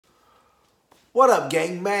What up,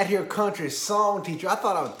 gang? Matt here, country song teacher. I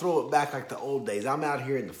thought I would throw it back like the old days. I'm out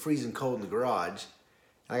here in the freezing cold in the garage.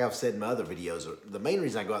 Like I've said in my other videos, the main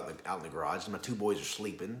reason I go out in the garage is my two boys are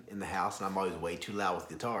sleeping in the house and I'm always way too loud with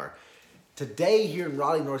guitar. Today here in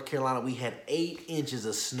Raleigh, North Carolina, we had 8 inches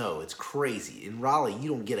of snow. It's crazy. In Raleigh,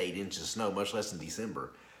 you don't get 8 inches of snow, much less in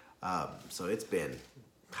December. So it's been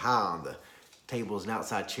high on the tables and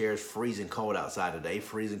outside chairs, freezing cold outside today,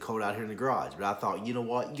 freezing cold out here in the garage. But I thought, you know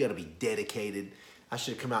what? You got to be dedicated. I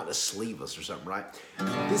should have come out in a sleeveless or something, right?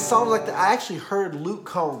 This song like that, I actually heard Luke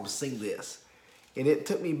Combs sing this. And it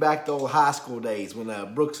took me back to old high school days when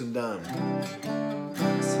Brooks and Dunn.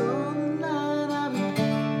 So tonight I've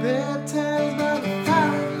been baptized by the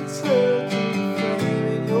fire, searching the flame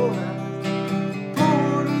in your eyes.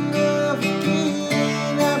 Born in love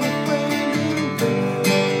again, I'm a brand new man.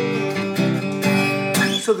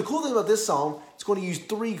 So the cool thing about this song, it's going to use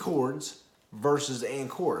 3 chords, verses and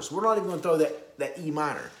chorus. We're not even going to throw that E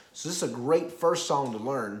minor. So this is a great first song to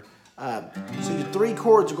learn. So your 3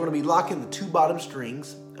 chords are going to be locking the 2 bottom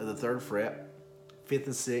strings of the 3rd fret, 5th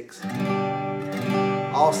and 6th,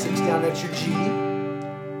 all 6 down at your G.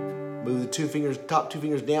 Move the top 2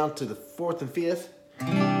 fingers down to the 4th and 5th,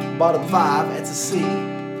 bottom 5, that's a C,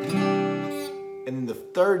 and then the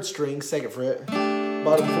 3rd string, 2nd fret,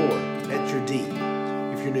 bottom 4, that's your D.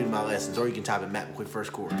 If you're new to my lessons, or you can type in Matt McQueen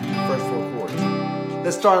first 4 chords.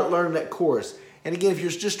 Let's start learning that chorus. And again, if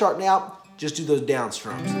you're just starting out, just do those down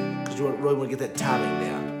strums, because you really want to get that timing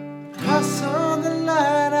down. I saw the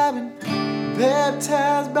light, I've been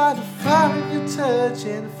baptized by the fire in your touch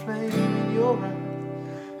and the flame in your eyes.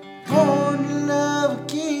 Born to love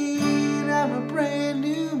again, I'm a brand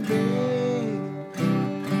new man.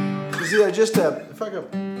 You see that? Just if I go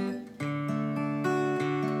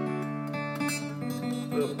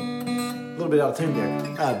a little bit out of tune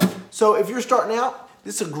there. So if you're starting out,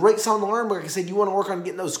 this is a great song to learn, but like I said, you want to work on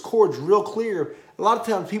getting those chords real clear. A lot of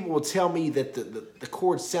times people will tell me that the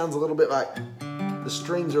chord sounds a little bit like the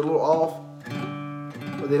strings are a little off,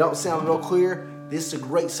 or they don't sound real clear. This is a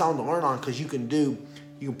great song to learn on because you can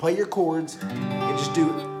play your chords and just do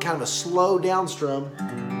kind of a slow down strum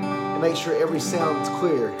and make sure every sound is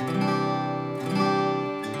clear.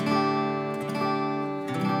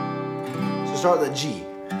 So start with the G.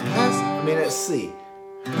 That's C.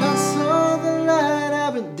 I saw the light,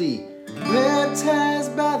 I've been D,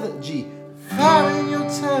 baptized by the G, fire in your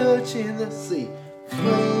touch in the C,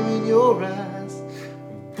 flame in your eyes,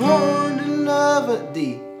 born to love a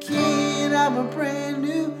D, kid, I'm a brand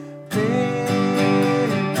new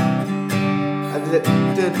man. I did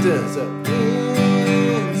that, so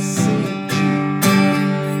N, C, G,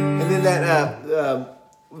 and then that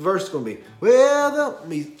verse is going to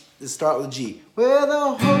be, let's start with G. Well, the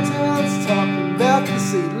whole town's talking about the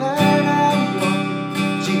city line I'm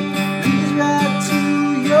walking. G, leads right to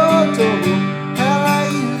your door. How I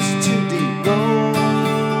used to deep roam.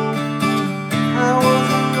 I was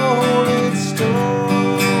a rolling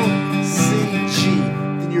stone. C, G.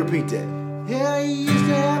 Then you repeat that. Yeah, I used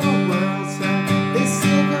to have a wild side. They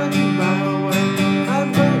said country mile away. I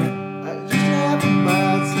used to have a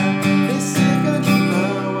wild side. They said country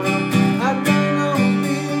mile away. I bring those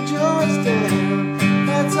big joints down.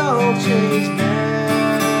 That's all changed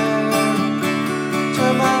now.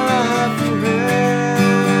 Turn my life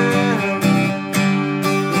around.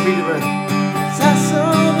 Repeat it, right? As I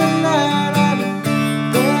saw the light, I've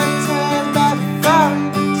been baptized by the fire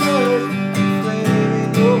in your touch, the flame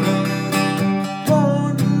in your eyes.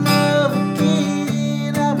 Born to love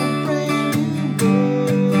again, I'm a brand new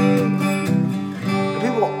man. And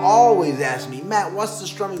people always ask me, Matt, what's the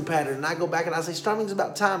strumming pattern? And I go back and I say, strumming's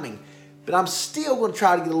about timing. But I'm still going to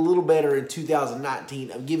try to get a little better in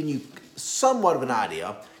 2019 of giving you somewhat of an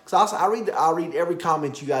idea. Because I read every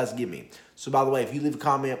comment you guys give me. So by the way, if you leave a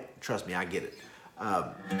comment, trust me, I get it.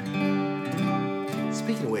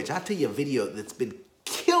 Speaking of which, I'll tell you a video that's been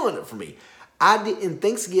killing it for me. In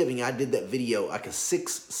Thanksgiving, I did that video, like a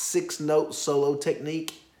six note solo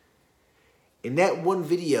technique. In that one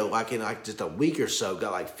video, like just a week or so,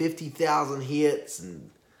 got like 50,000 hits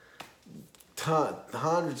and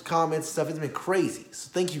hundreds of comments and stuff. It's been crazy.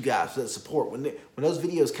 So thank you guys for that support. When those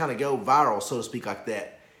videos kind of go viral, so to speak, like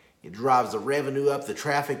that, it drives the revenue up, the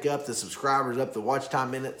traffic up, the subscribers up, the watch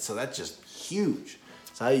time minutes. So that's just huge.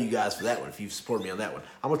 So I owe you guys for that one if you've supported me on that one.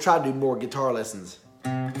 I'm going to try to do more guitar lessons.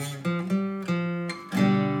 All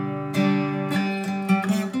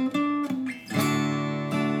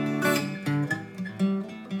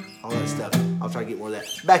that stuff. I'll try to get more of that.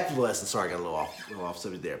 Back to the lesson. Sorry, I got a little off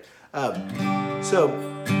subject there. So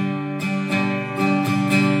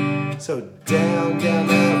down, down,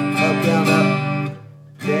 up, down, up,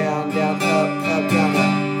 down, down, up,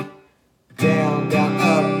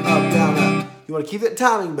 You want to keep that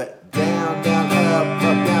timing, but down, down, up, up,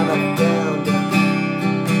 down, up, down,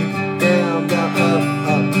 down, down, down, up,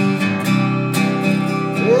 up.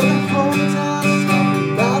 Well, the whole time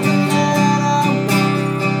talking about the night I want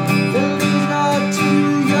that leads right to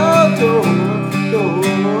your door.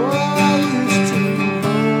 I used to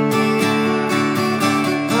know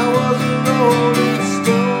I was a rolling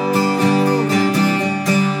stone.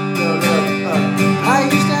 I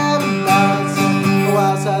used to have a bounce, go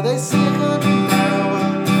outside, they say good now.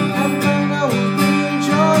 I'm gonna bring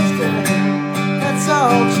George down. That's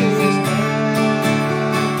all changed now.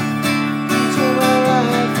 Turn my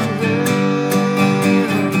life around.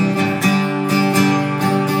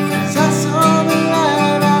 So I saw the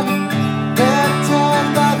light, I'm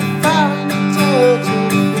baptized by the fire and the touch of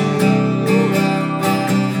the day.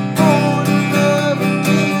 I'm born in love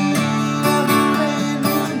again. I'm brand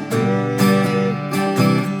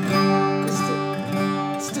new.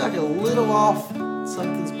 It's stuck a little off.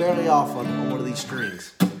 Something's barely off on one of these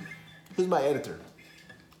strings. Who's my editor?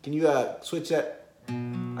 Can you switch that?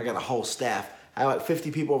 I got a whole staff. I have like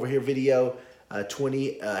 50 people over here video,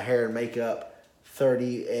 20 hair and makeup,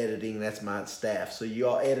 30 editing. That's my staff. So you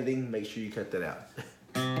all editing, make sure you cut that out.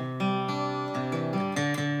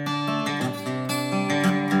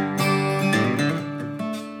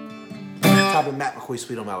 Type in Matt McCoy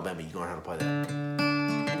Sweet Home Alabama. You gonna learn how to play that.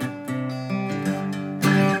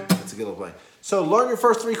 That's a good little play. So learn your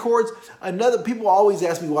first 3 chords. People always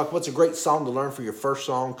ask me, what's a great song to learn for your first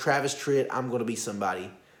song? Travis Tritt, I'm Gonna Be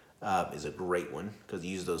Somebody is a great one because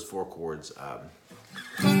you use those 4 chords. I'm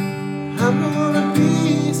gonna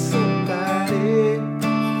be somebody.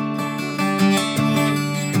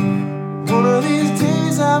 One of these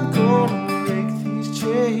days I'm gonna break these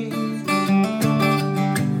chains.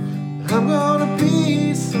 I'm gonna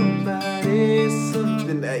be somebody.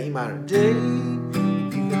 Then E minor. Day, you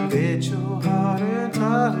can bet your heart and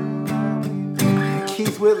darling.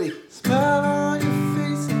 Keith Whitley. Smile on your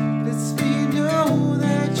face, lets me know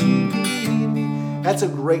that you need me. That's a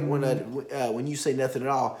great one when you say nothing at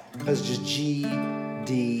all. That's just G,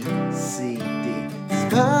 D, C, D.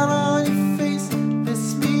 Smile on your face,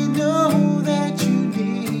 lets me know that you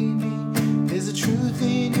need me. There's a truth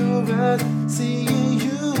in your eyes, saying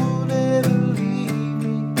you'll never leave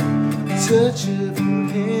me. Touch of your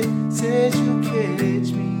hand says you'll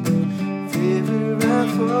catch me. If ever I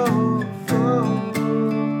fall.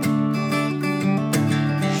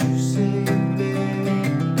 You say it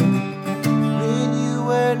best when you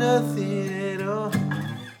wear nothing at all.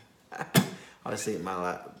 I was singing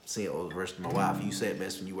it all the verse to my wife. You say it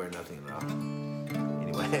best when you wear nothing at all.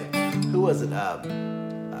 Anyway, who was it? I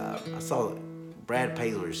saw Brad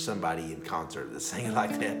Paler or somebody in concert that sang it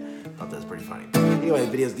like that. I thought that was pretty funny. Anyway,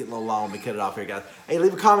 the video's getting a little long. Let me cut it off here, guys. Hey,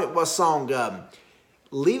 leave a comment what song.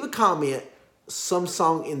 Leave a comment some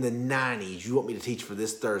song in the 90s you want me to teach for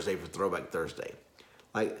this Thursday for Throwback Thursday.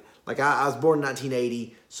 Like I was born in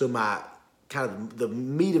 1980, so my the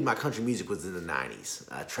meat of my country music was in the 90s.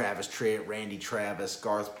 Travis Tritt, Randy Travis,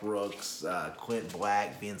 Garth Brooks, Clint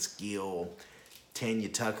Black, Vince Gill, Tanya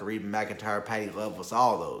Tucker, even McIntyre, Patty Loveless,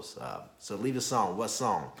 all those. So leave a song. What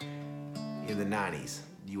song in the 90s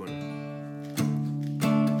do you want to...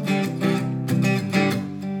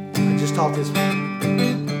 I just taught this one.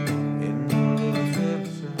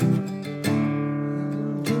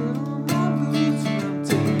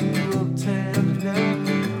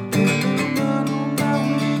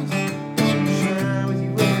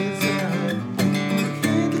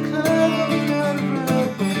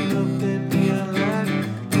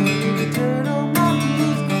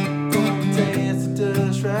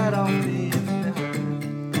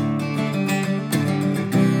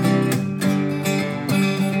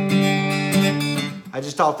 I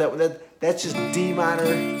just taught that one. That's just D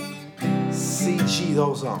minor, C, G, the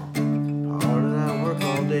whole song. Hard and I work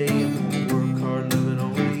all day, I'm gonna work hard, living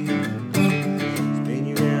on you. Spin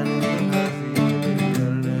you round in the life.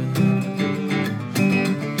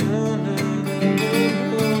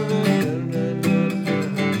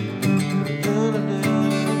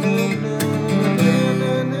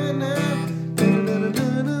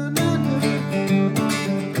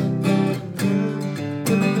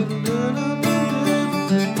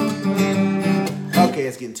 Okay,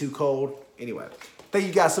 it's getting too cold. Anyway, thank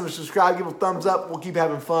you guys so much for subscribing. Give a thumbs up. We'll keep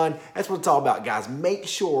having fun. That's what it's all about, guys. Make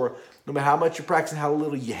sure, no matter how much you're practicing, how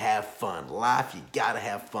little, you have fun. Life, you got to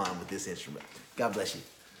have fun with this instrument. God bless you.